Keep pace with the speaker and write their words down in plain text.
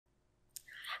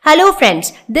Hello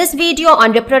friends, this video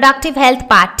on reproductive health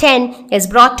part 10 is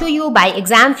brought to you by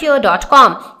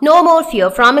examfear.com. No more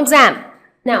fear from exam.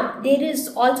 Now, there is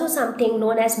also something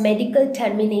known as medical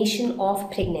termination of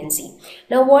pregnancy.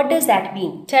 Now, what does that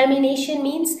mean? Termination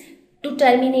means to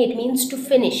terminate, means to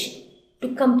finish,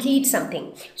 to complete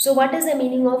something. So, what is the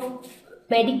meaning of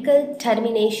medical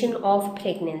termination of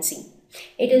pregnancy?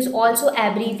 It is also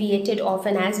abbreviated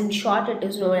often as, in short, it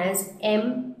is known as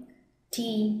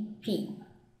MTP.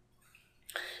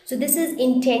 So this is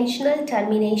intentional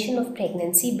termination of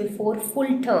pregnancy before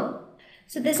full term.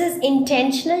 So this is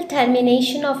intentional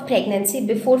termination of pregnancy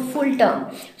before full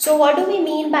term. So what do we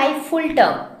mean by full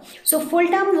term? So full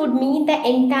term would mean the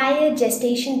entire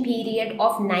gestation period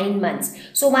of 9 months.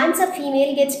 So once a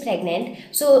female gets pregnant,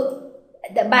 so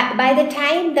by the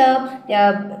time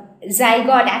the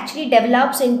zygote actually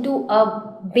develops into a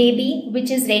baby which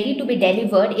is ready to be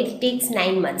delivered, it takes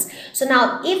 9 months. So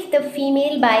now if the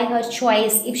female by her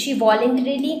choice, if she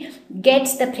voluntarily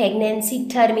gets the pregnancy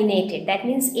terminated, that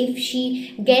means if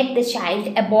she get the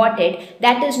child aborted,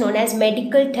 that is known as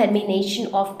medical termination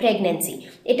of pregnancy.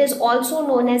 It is also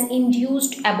known as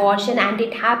induced abortion, and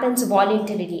it happens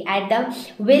voluntarily at the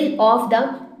will of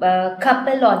the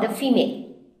couple or the female.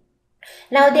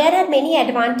 Now there are many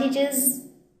advantages,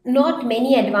 not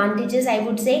many advantages, I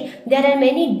would say. There are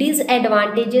many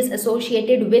disadvantages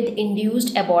associated with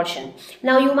induced abortion.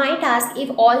 Now you might ask, if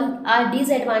all are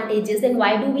disadvantages, then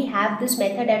why do we have this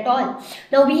method at all?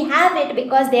 Now we have it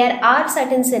because there are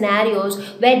certain scenarios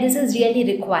where this is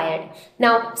really required.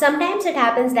 Now sometimes it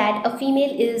happens that a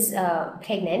female is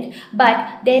pregnant,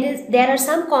 but there are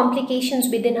some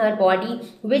complications within her body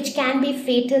which can be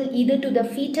fatal either to the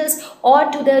fetus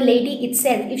or to the lady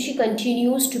itself if she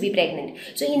continues to be pregnant.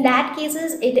 So in that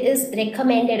cases, it is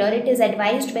recommended or it is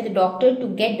advised by the doctor to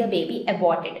get the baby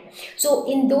aborted. So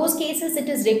in those cases, it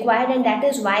is required, and that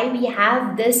is why we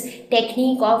have this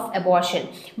technique of abortion.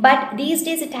 But these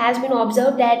days, it has been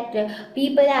observed that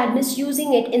people are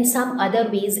misusing it in some other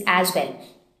ways as well.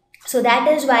 So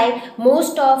that is why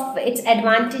most of its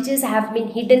advantages have been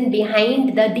hidden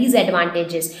behind the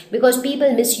disadvantages, because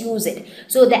people misuse it.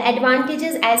 So the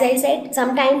advantages, as I said,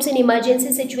 sometimes in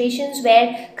emergency situations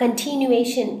where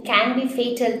continuation can be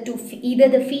fatal to either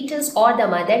the fetus or the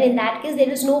mother, in that case there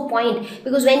is no point,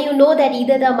 because when you know that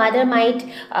either the mother might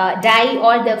die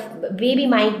or the baby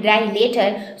might die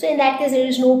later, so in that case there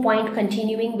is no point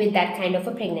continuing with that kind of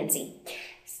a pregnancy.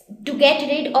 To get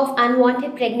rid of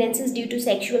unwanted pregnancies due to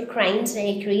sexual crimes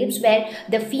like rapes, where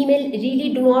the female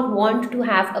really do not want to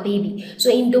have a baby.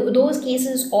 So in those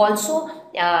cases also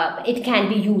it can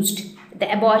be used.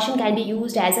 The abortion can be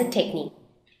used as a technique.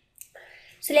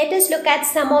 So let us look at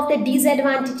some of the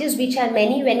disadvantages, which are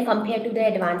many when compared to the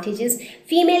advantages.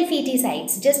 Female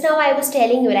feticides. Just now I was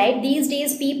telling you, right? These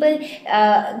days people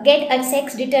get a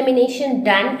sex determination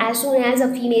done as soon as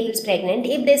a female is pregnant.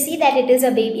 If they see that it is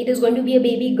a baby, it is going to be a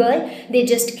baby girl, they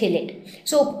just kill it.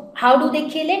 So how do they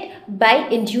kill it? By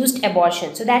induced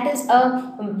abortion. So that is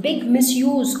a big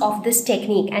misuse of this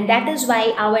technique, and that is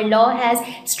why our law has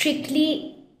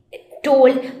strictly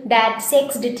told that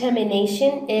sex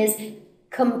determination is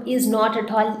not at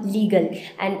all legal,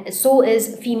 and so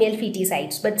is female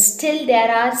feticides. But still there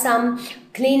are some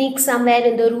clinics somewhere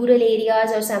in the rural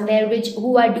areas or somewhere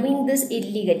who are doing this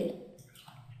illegally.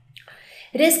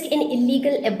 Risk in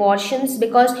illegal abortions,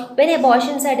 because when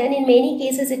abortions are done, in many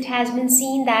cases it has been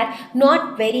seen that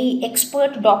not very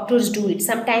expert doctors do it.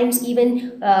 Sometimes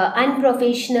even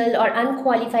unprofessional or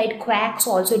unqualified quacks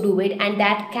also do it, and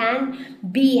that can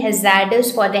be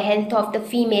hazardous for the health of the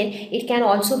female. It can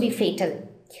also be fatal.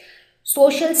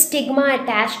 Social stigma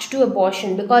attached to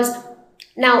abortion, because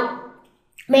now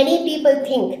many people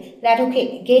think that,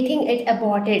 okay, getting it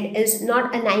aborted is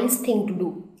not a nice thing to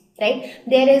do, right?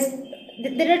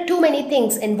 There are too many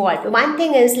things involved. One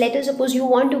thing is, let us suppose you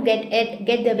want to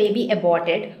get the baby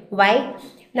aborted. Why?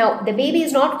 Now, the baby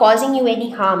is not causing you any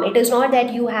harm. It is not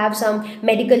that you have some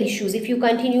medical issues. If you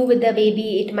continue with the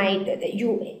baby, it might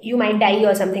you might die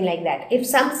or something like that. If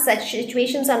some such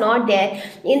situations are not there,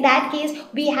 in that case,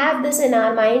 we have this in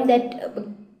our mind that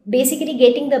basically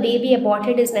getting the baby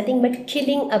aborted is nothing but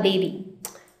killing a baby.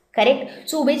 Correct?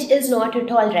 So, which is not at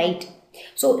all right.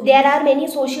 So there are many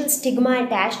social stigma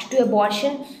attached to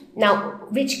abortion now,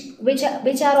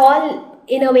 which are all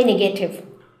in a way negative.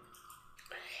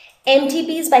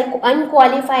 MTPs by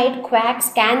unqualified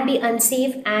quacks can be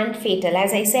unsafe and fatal.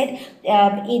 As I said,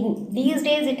 in these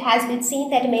days it has been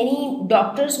seen that many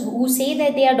doctors who say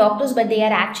that they are doctors but they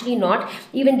are actually not,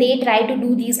 even they try to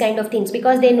do these kind of things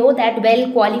because they know that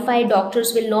well qualified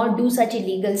doctors will not do such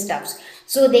illegal stuffs.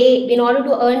 So they, in order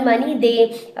to earn money,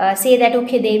 they say that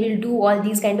okay, they will do all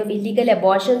these kind of illegal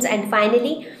abortions, and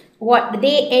finally what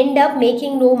they end up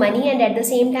making no money, and at the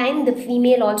same time the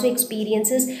female also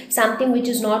experiences something which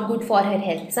is not good for her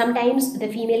health. Sometimes the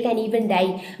female can even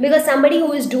die, because somebody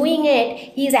who is doing it,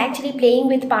 he is actually playing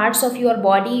with parts of your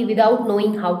body without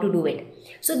knowing how to do it.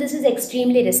 So this is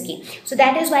extremely risky. So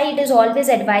that is why it is always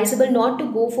advisable not to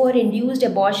go for induced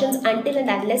abortions until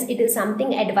and unless it is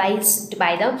something advised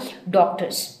by the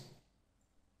doctors.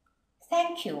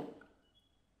 Thank you.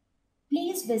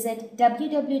 Please visit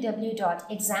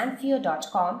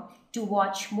www.examfear.com to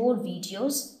watch more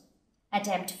videos,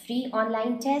 attempt free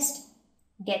online test,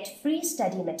 get free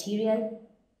study material,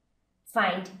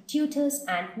 find tutors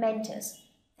and mentors.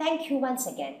 Thank you once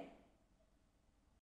again.